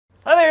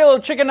Hi there, little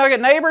chicken nugget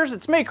neighbors.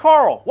 It's me,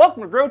 Carl.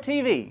 Welcome to Grow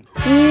TV.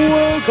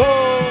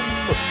 Welcome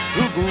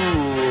to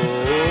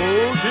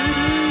Grow TV.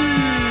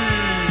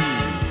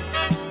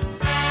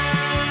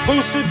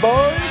 Hosted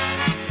by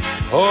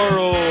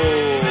Carl.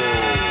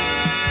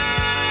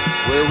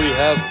 Where we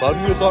have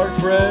fun with our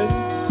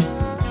friends,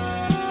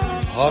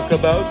 talk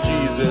about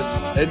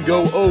Jesus, and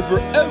go over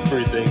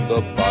everything the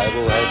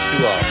Bible has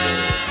to offer.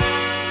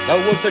 Now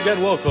once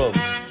again, welcome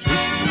to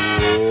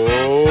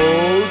Grow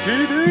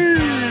TV.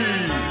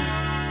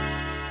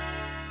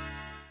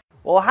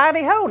 Well,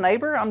 howdy ho,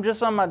 neighbor. I'm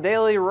just on my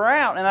daily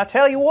route, and I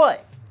tell you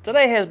what,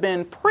 today has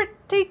been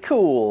pretty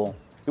cool.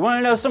 You want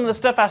to know some of the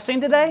stuff I've seen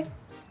today?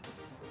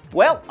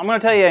 Well, I'm going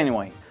to tell you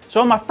anyway.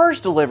 So on my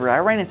first delivery, I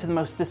ran into the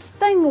most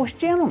distinguished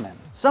gentleman.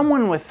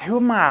 Someone with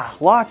whom I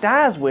locked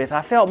eyes with,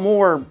 I felt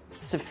more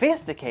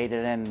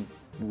sophisticated and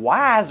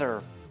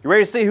wiser. You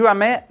ready to see who I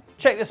met?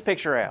 Check this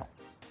picture out.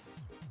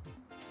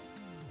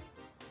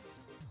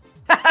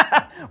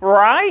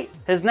 Right?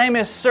 His name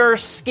is Sir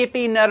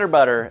Skippy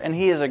Nutterbutter, and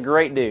he is a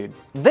great dude.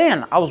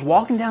 Then I was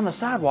walking down the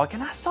sidewalk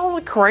and I saw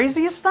the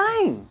craziest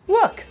thing.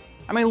 Look.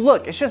 I mean,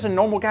 look, it's just a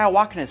normal guy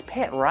walking his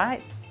pet,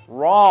 right?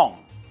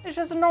 Wrong. It's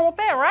just a normal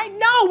pet, right?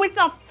 No, it's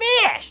a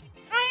fish.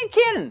 I ain't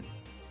kidding.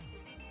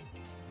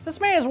 This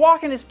man is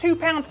walking his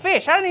 2-pound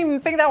fish. I didn't even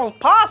think that was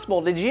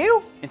possible, did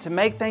you? And to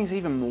make things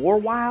even more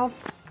wild,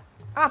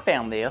 I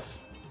found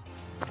this.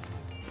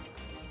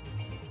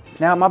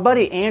 Now, my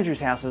buddy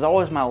Andrew's house is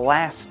always my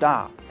last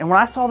stop. And when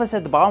I saw this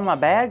at the bottom of my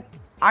bag,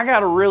 I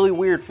got a really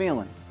weird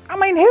feeling. I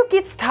mean, who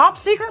gets top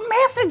secret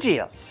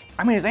messages?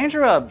 I mean, is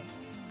Andrew a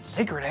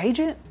secret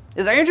agent?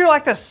 Is Andrew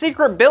like the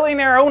secret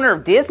billionaire owner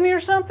of Disney or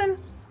something?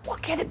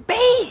 What could it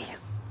be?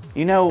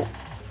 You know,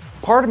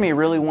 part of me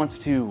really wants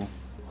to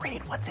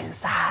read what's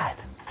inside.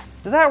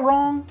 Is that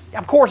wrong?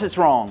 Of course it's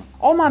wrong.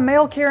 All my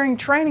mail-carrying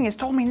training has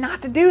told me not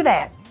to do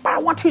that, but I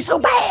want to so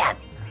bad.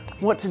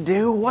 What to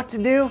do? What to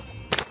do?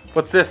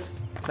 What's this?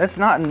 That's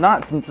not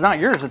it's not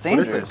yours, it's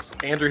Andrew's. What is this?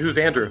 Andrew, who's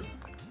Andrew?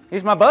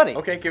 He's my buddy.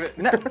 Okay, give it.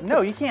 No,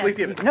 you can't. Please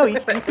give it. No, you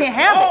can't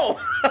have it.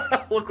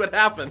 Oh! Look what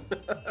happened.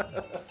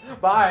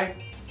 Bye.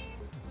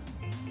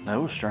 That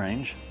was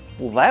strange.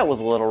 Well, that was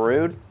a little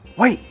rude.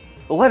 Wait,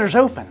 the letter's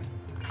open.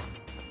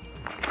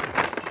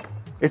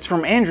 It's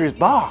from Andrew's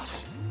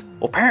boss.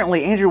 Well,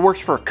 apparently Andrew works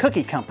for a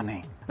cookie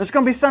company. There's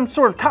going to be some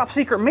sort of top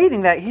secret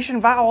meeting that he should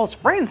invite all his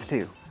friends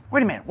to.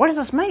 Wait a minute, what does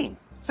this mean?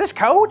 Is this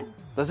code?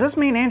 Does this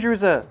mean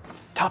Andrew's a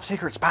top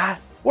secret spy?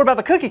 What about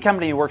the cookie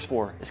company he works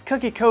for? Is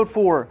cookie code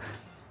for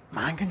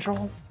mind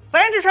control? Is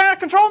Andrew trying to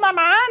control my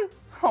mind?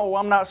 Oh,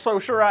 I'm not so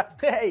sure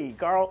Hey,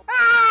 Carl.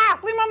 Ah!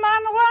 Leave my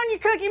mind alone, you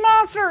cookie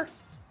monster!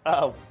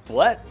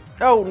 What?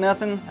 Oh,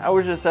 nothing. I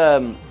was just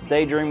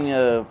daydreaming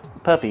of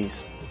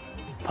puppies.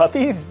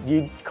 Puppies?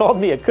 You called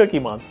me a cookie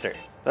monster.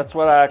 That's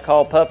what I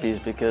call puppies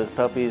because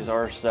puppies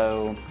are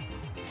so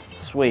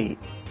sweet.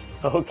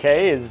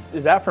 Okay, is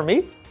that for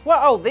me?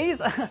 Well,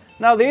 these are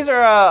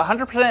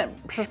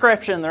 100%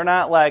 prescription. They're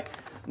not like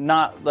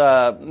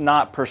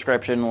not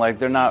prescription. Like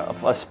they're not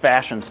a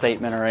fashion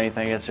statement or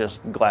anything. It's just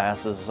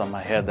glasses on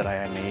my head that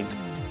I need.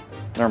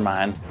 They're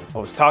mine. I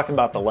was talking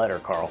about the letter,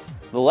 Carl.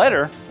 The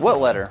letter? What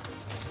letter?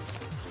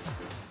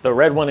 The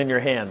red one in your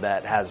hand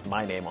that has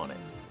my name on it.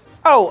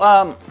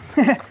 Oh,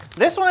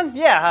 this one?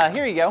 Yeah,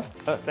 here you go.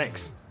 Oh,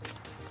 thanks.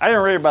 I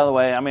didn't read it, by the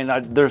way. I mean,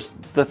 there's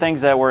the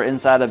things that were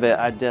inside of it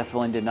I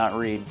definitely did not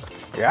read.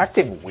 You're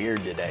acting weird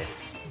today.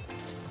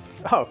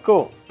 Oh,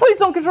 cool. Please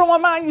don't control my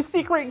mind, you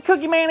secret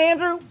cookie man,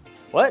 Andrew.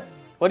 What?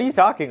 What are you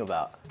talking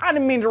about? I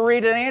didn't mean to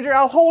read it, Andrew.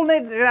 I was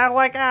holding it, and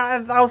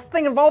I was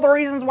thinking of all the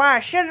reasons why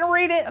I shouldn't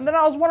read it, and then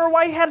I was wondering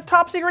why you had a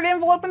top secret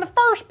envelope in the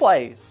first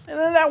place. And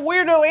then that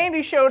weirdo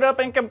Andy showed up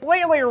and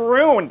completely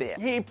ruined it.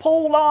 He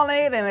pulled on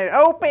it, and it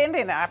opened,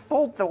 and I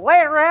pulled the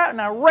letter out,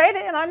 and I read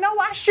it, and I know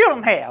I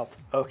shouldn't have.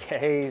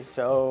 Okay,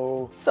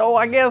 so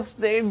I guess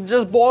it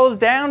just boils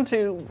down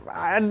to,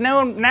 I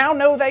now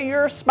know that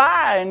you're a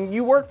spy, and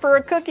you work for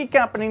a cookie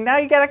company. Now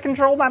you gotta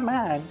control my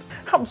mind.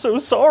 I'm so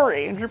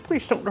sorry, Andrew.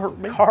 Please don't hurt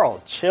me.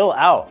 Carl, chill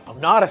out. I'm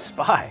not a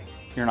spy.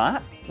 You're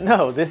not?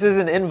 No, this is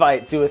an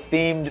invite to a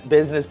themed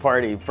business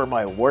party for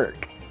my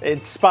work.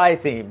 It's spy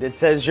themed. It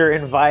says you're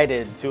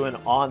invited to an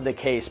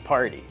on-the-case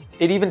party.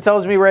 It even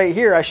tells me right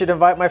here I should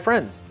invite my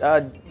friends.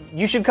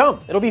 You should come.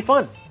 It'll be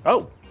fun.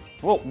 Oh,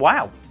 well,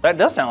 wow. That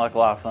does sound like a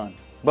lot of fun.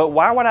 But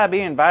why would I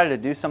be invited to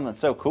do something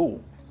so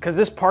cool? Because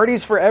this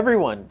party's for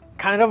everyone.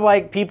 Kind of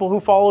like people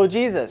who follow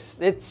Jesus.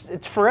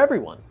 It's for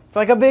everyone. It's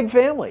like a big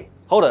family.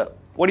 Hold up.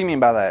 What do you mean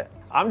by that?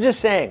 I'm just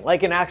saying,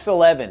 like in Acts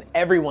 11,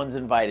 everyone's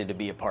invited to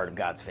be a part of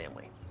God's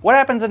family. What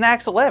happens in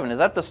Acts 11? Is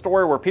that the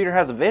story where Peter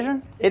has a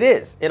vision? It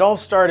is. It all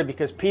started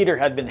because Peter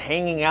had been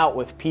hanging out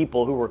with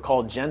people who were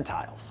called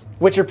Gentiles,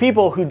 which are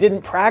people who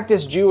didn't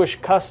practice Jewish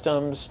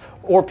customs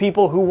or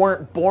people who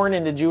weren't born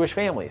into Jewish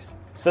families.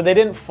 So they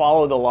didn't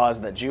follow the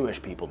laws that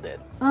Jewish people did.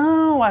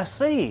 Oh, I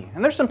see.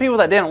 And there's some people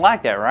that didn't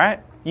like that, right?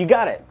 You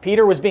got it.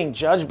 Peter was being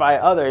judged by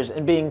others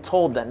and being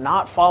told that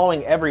not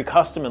following every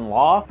custom and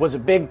law was a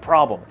big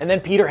problem. And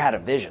then Peter had a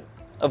vision.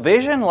 A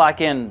vision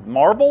like in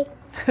Marvel?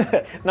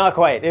 Not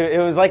quite. It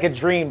was like a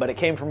dream, but it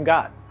came from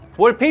God.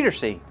 What did Peter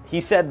see?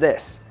 He said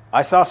this,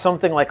 I saw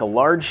something like a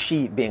large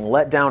sheet being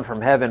let down from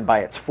heaven by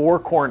its four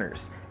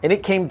corners, and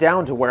it came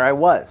down to where I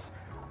was.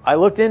 I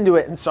looked into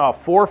it and saw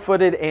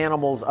four-footed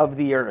animals of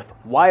the earth,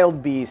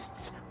 wild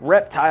beasts,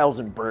 reptiles,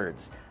 and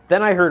birds.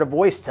 Then I heard a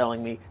voice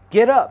telling me,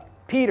 get up,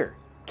 Peter,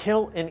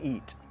 kill and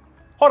eat.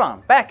 Hold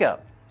on, back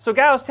up. So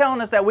God was telling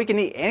us that we can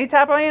eat any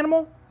type of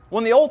animal?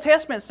 When the Old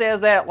Testament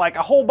says that like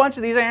a whole bunch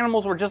of these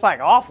animals were just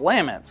like off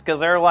limits because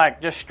they're like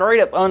just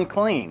straight up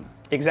unclean.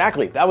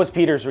 Exactly, that was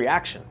Peter's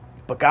reaction.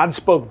 But God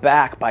spoke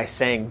back by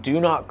saying, do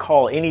not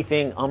call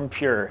anything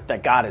impure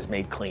that God has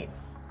made clean.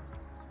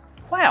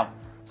 Wow,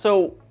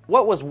 so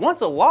what was once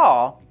a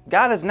law,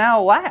 God is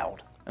now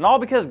allowed. And all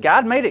because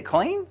God made it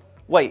clean?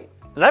 Wait,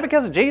 is that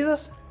because of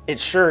Jesus? It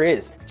sure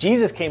is.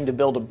 Jesus came to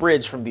build a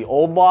bridge from the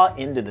old law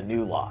into the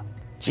new law.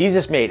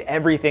 Jesus made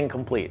everything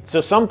complete. So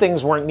some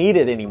things weren't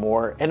needed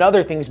anymore and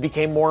other things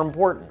became more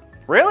important.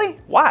 Really?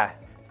 Why?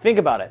 Think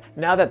about it.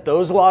 Now that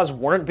those laws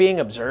weren't being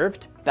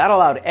observed, that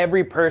allowed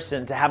every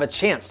person to have a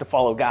chance to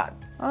follow God.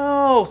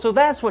 Oh, so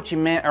that's what you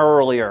meant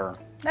earlier.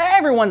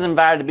 Everyone's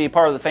invited to be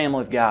part of the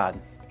family of God.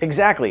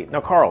 Exactly.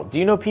 Now, Carl, do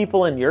you know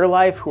people in your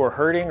life who are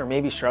hurting or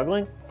maybe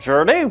struggling?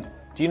 Sure do.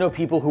 Do you know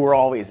people who are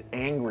always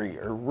angry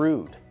or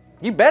rude?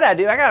 You bet I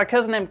do. I got a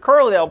cousin named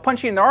Curly that'll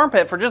punch you in the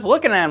armpit for just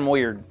looking at him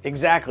weird.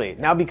 Exactly.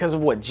 Now because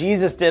of what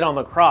Jesus did on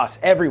the cross,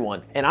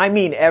 everyone, and I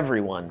mean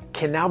everyone,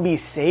 can now be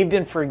saved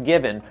and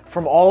forgiven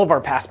from all of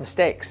our past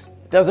mistakes.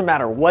 Doesn't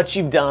matter what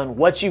you've done,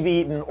 what you've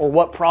eaten, or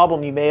what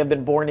problem you may have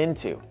been born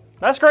into.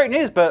 That's great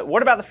news, but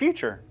what about the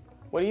future?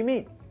 What do you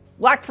mean?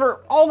 Like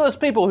for all those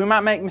people who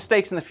might make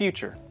mistakes in the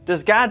future,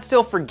 does God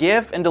still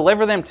forgive and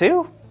deliver them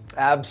too?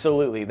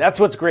 Absolutely. That's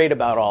what's great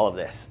about all of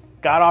this.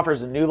 God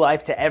offers a new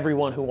life to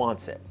everyone who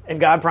wants it. And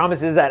God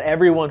promises that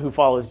everyone who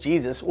follows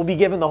Jesus will be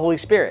given the Holy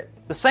Spirit.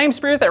 The same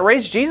Spirit that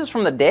raised Jesus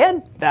from the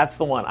dead? That's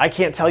the one. I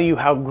can't tell you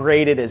how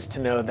great it is to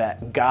know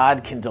that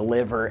God can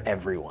deliver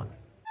everyone.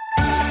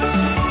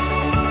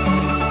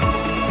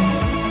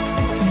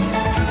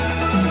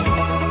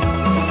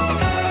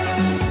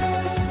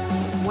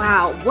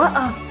 Wow, what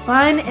a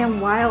fun and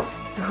wild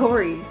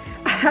story.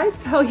 I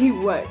tell you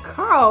what,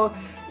 Carl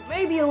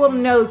may be a little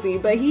nosy,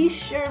 but he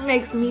sure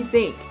makes me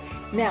think.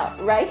 Now,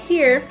 right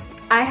here,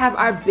 I have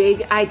our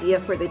big idea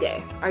for the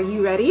day. Are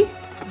you ready?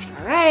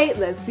 All right,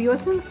 let's see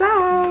what's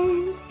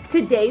inside.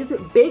 Today's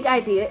big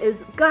idea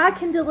is God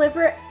can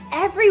deliver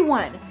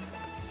everyone.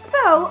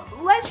 So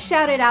let's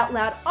shout it out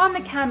loud on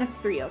the count of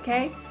 3,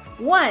 okay?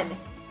 1,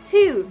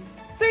 2,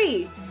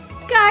 3.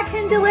 God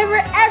can deliver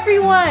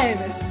everyone.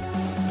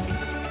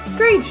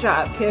 Great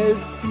job, kids.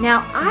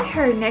 Now, I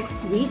heard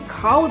next week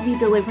Carl will be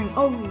delivering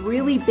a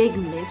really big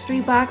mystery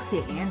box to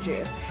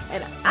Andrew.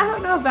 And I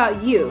don't know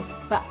about you,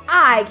 but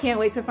I can't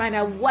wait to find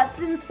out what's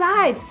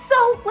inside.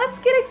 So let's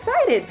get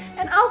excited,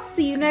 and I'll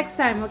see you next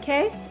time,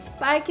 okay?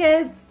 Bye,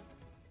 kids.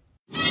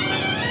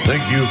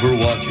 Thank you for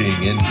watching,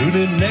 and tune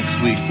in next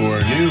week for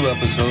a new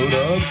episode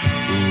of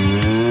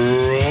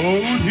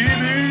Road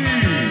TV.